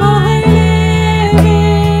 my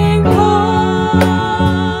living hope.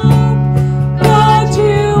 God,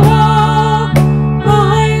 you are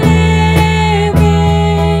my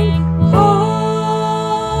living hope.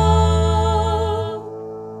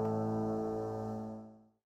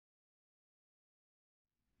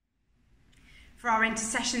 For our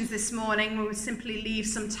intercessions this morning, we will simply leave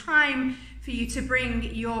some time for you to bring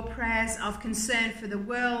your prayers of concern for the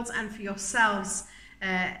world and for yourselves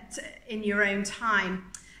in your own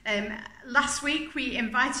time. Last week, we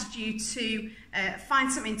invited you to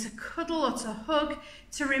find something to cuddle or to hug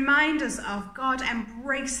to remind us of God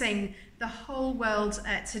embracing the whole world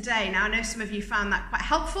today. Now, I know some of you found that quite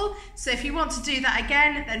helpful, so if you want to do that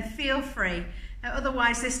again, then feel free.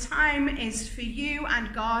 Otherwise, this time is for you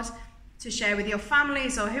and God to share with your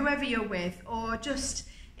families or whoever you're with, or just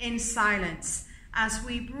in silence as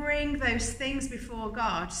we bring those things before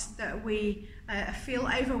God that we feel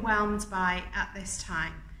overwhelmed by at this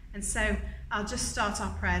time. And so I'll just start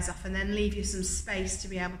our prayers off and then leave you some space to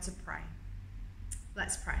be able to pray.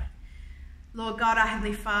 Let's pray. Lord God, our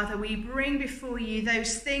Heavenly Father, we bring before you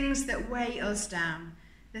those things that weigh us down,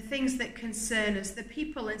 the things that concern us, the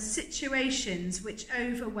people and situations which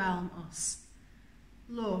overwhelm us.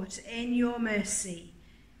 Lord, in your mercy,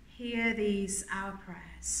 hear these our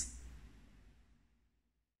prayers.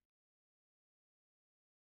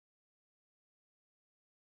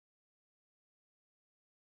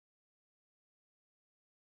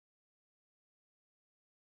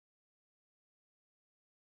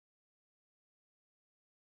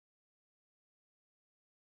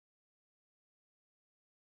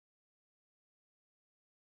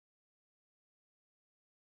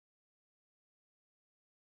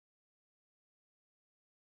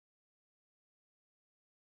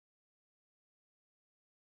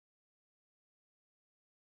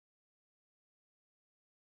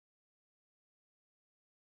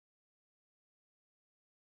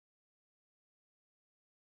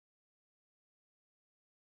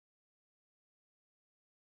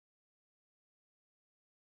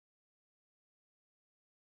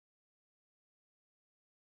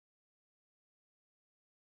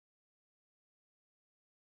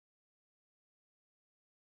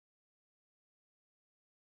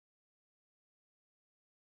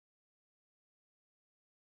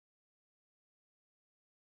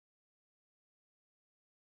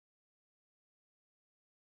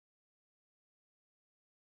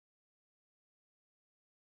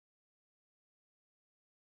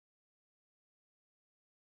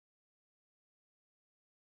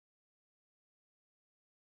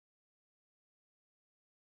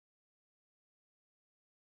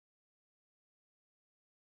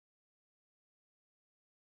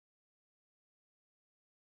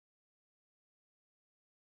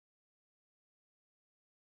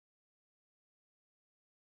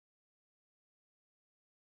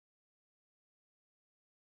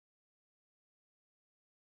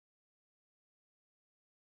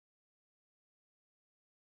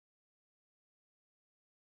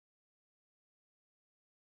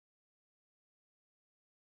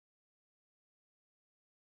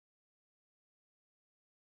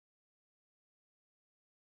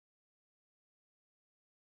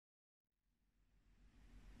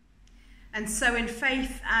 And so in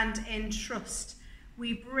faith and in trust,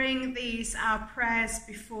 we bring these, our prayers,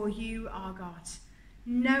 before you, our God,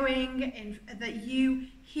 knowing that you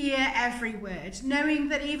hear every word, knowing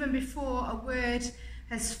that even before a word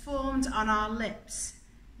has formed on our lips,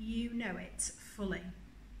 you know it fully.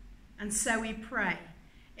 And so we pray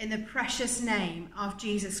in the precious name of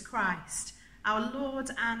Jesus Christ, our Lord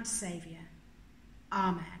and Saviour.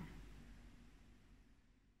 Amen.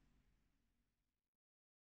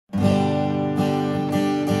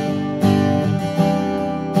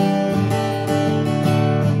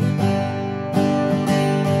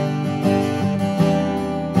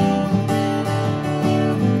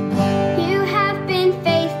 You have been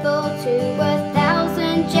faithful to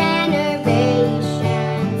 1,000 generations,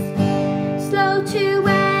 slow to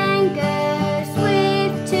anger,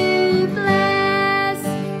 swift to bless.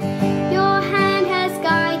 Your hand has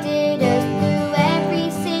guided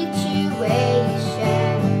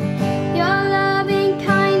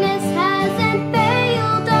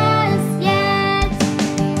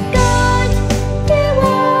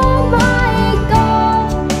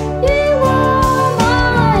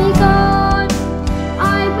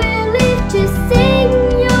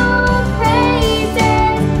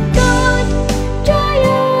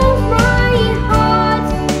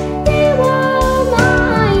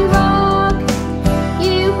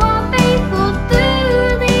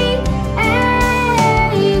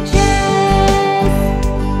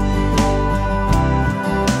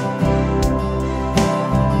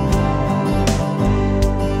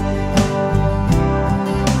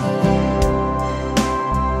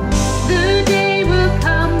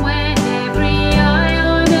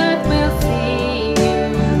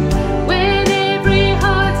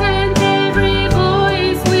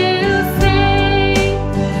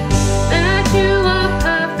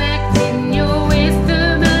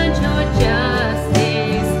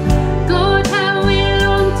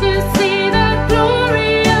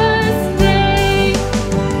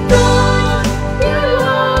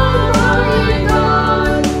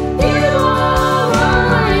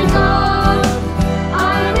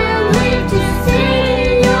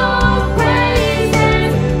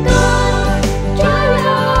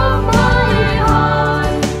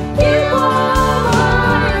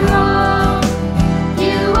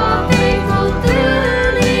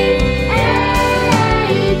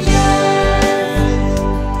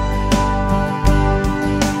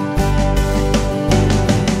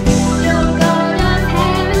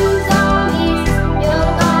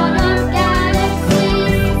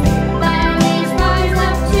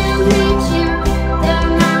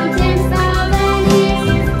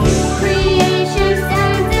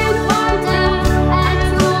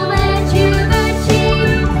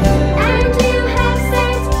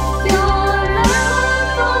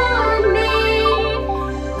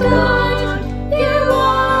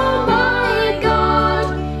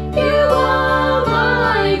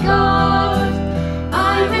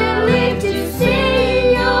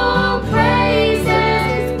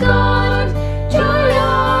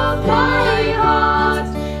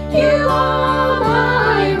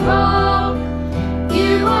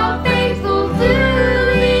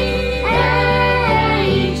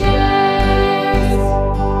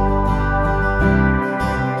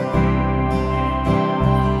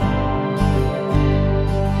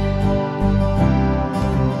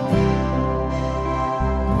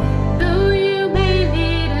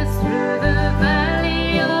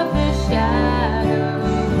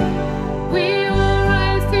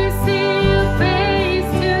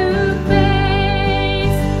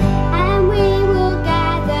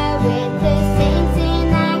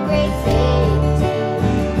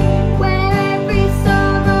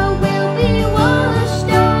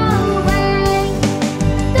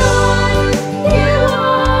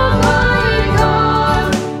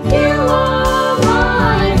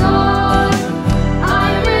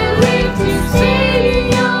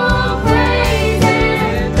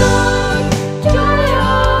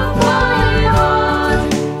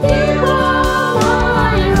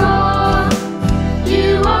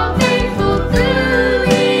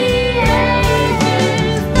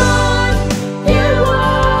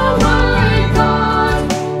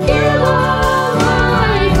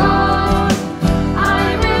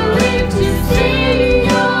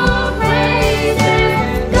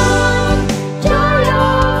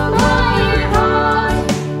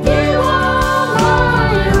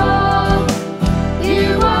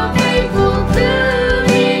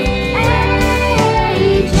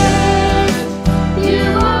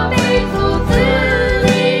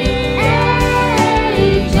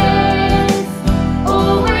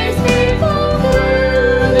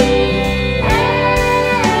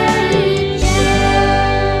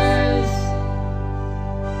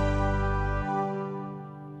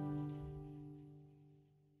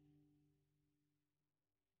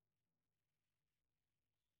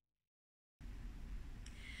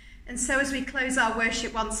And so as we close our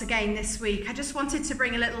worship once again this week, I just wanted to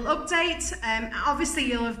bring a little update. Obviously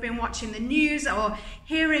you'll have been watching the news or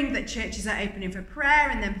hearing that churches are opening for prayer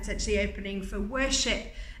and then potentially opening for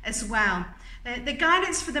worship as well. The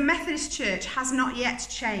guidance for the Methodist Church has not yet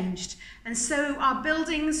changed, and so our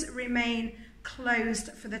buildings remain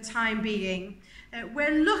closed for the time being.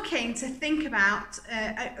 We're looking to think about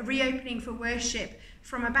reopening for worship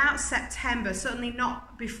from about September, certainly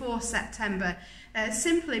not before September,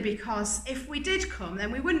 simply because if we did come,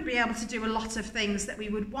 then we wouldn't be able to do a lot of things that we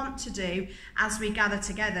would want to do as we gather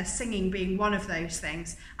together, singing being one of those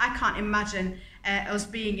things. I can't imagine us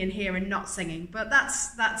being in here and not singing, but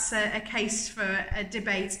that's a case for a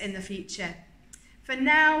debate in the future. For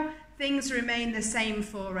now, things remain the same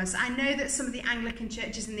for us. I know that some of the Anglican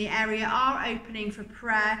churches in the area are opening for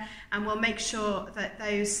prayer, and we'll make sure that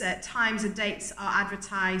those times and dates are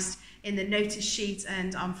advertised in the notice sheet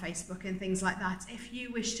and on Facebook and things like that, if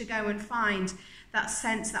you wish to go and find that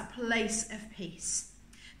sense, that place of peace.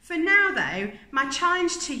 For now, though, my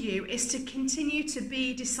challenge to you is to continue to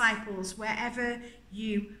be disciples wherever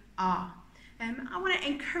you are. I want to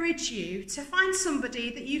encourage you to find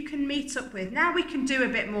somebody that you can meet up with. Now we can do a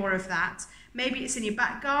bit more of that. Maybe it's in your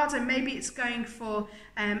back garden, maybe it's going for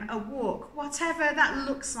a walk, whatever that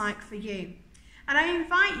looks like for you. And I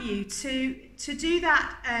invite you to do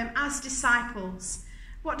that as disciples.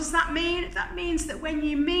 What does that mean? That means that when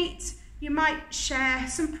you meet, you might share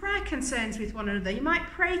some prayer concerns with one another. You might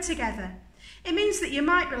pray together. It means that you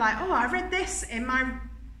might be like, oh, I read this in my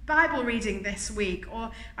Bible reading this week,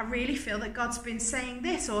 or I really feel that God's been saying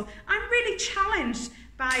this, or I'm really challenged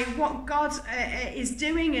by what God is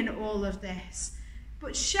doing in all of this.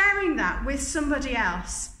 But sharing that with somebody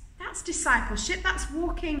else, that's discipleship. That's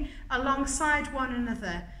walking alongside one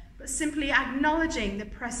another, but simply acknowledging the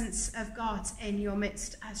presence of God in your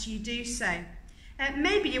midst as you do so.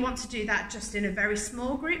 Maybe you want to do that just in a very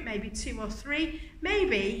small group, maybe 2 or 3.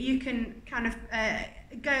 Maybe you can kind of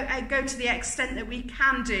go to the extent that we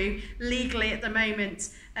can do legally at the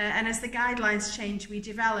moment, and as the guidelines change, we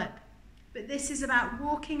develop. But this is about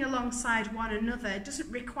walking alongside one another. It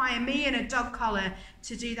doesn't require me in a dog collar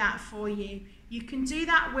to do that for you. You can do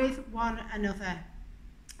that with one another.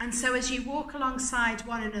 And so as you walk alongside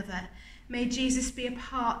one another, may Jesus be a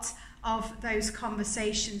part of those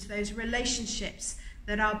conversations, those relationships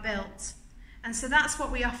that are built. And so that's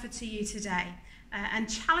what we offer to you today, and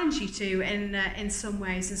challenge you to in some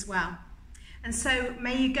ways as well. And so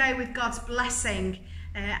may you go with God's blessing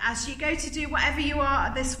as you go to do whatever you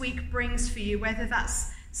are this week brings for you, whether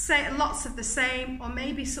that's lots of the same or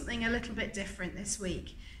maybe something a little bit different this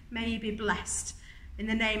week. May you be blessed in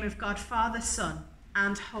the name of God, Father, Son,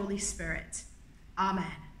 and Holy Spirit.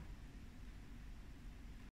 Amen.